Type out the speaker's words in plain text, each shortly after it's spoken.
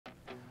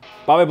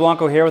Bobby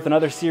Blanco here with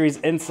another series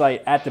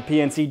insight at the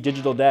PNC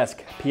Digital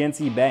Desk.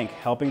 PNC Bank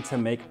helping to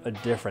make a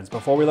difference.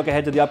 Before we look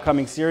ahead to the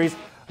upcoming series,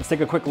 let's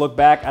take a quick look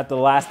back at the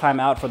last time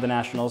out for the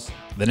Nationals.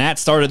 The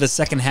Nats started the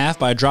second half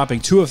by dropping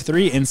 2 of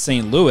 3 in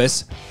St.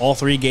 Louis. All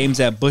 3 games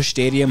at Busch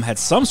Stadium had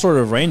some sort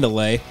of rain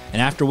delay,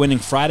 and after winning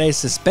Friday's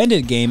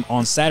suspended game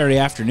on Saturday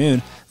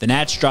afternoon, the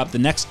Nats dropped the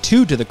next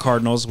 2 to the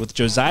Cardinals, with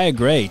Josiah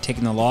Gray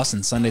taking the loss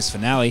in Sunday's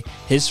finale,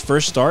 his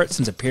first start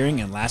since appearing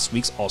in last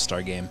week's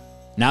All-Star game.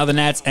 Now the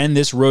Nats end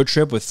this road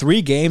trip with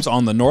 3 games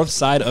on the north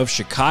side of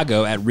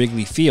Chicago at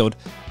Wrigley Field.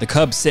 The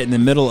Cubs sit in the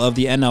middle of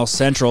the NL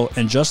Central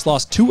and just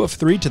lost 2 of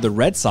 3 to the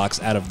Red Sox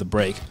out of the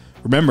break.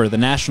 Remember, the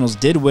Nationals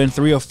did win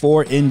 3 of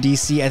 4 in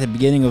DC at the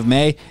beginning of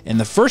May in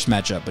the first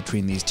matchup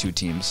between these two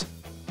teams.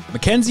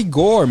 Mackenzie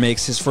Gore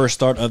makes his first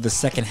start of the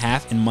second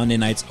half in Monday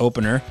night's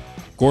opener.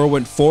 Gore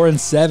went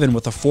 4-7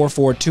 with a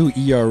 4.42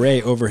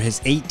 ERA over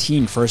his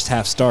 18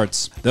 first-half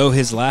starts, though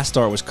his last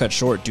start was cut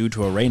short due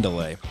to a rain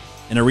delay.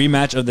 In a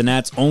rematch of the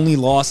Nats' only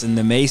loss in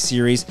the May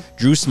series,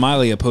 Drew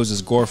Smyly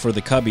opposes Gore for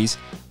the Cubbies.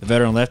 The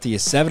veteran lefty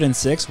is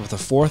 7-6 with a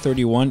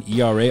 4.31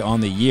 ERA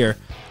on the year.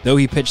 Though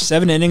he pitched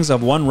 7 innings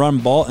of 1-run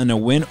ball in a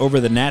win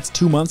over the Nats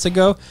 2 months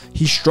ago,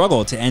 he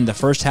struggled to end the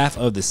first half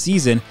of the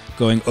season,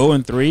 going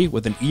 0-3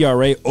 with an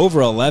ERA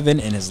over 11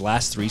 in his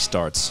last 3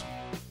 starts.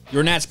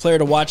 Your Nats player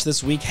to watch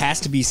this week has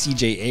to be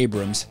C.J.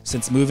 Abrams.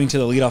 Since moving to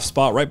the leadoff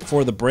spot right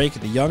before the break,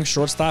 the young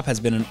shortstop has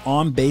been an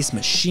on-base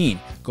machine,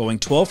 going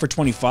 12 for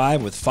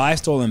 25 with 5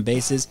 stolen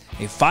bases,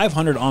 a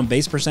 .500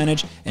 on-base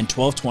percentage, and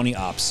 1220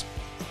 ops.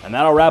 And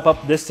that'll wrap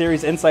up this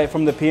series insight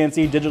from the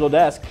PNC Digital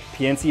Desk.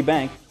 PNC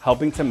Bank,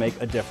 helping to make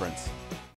a difference.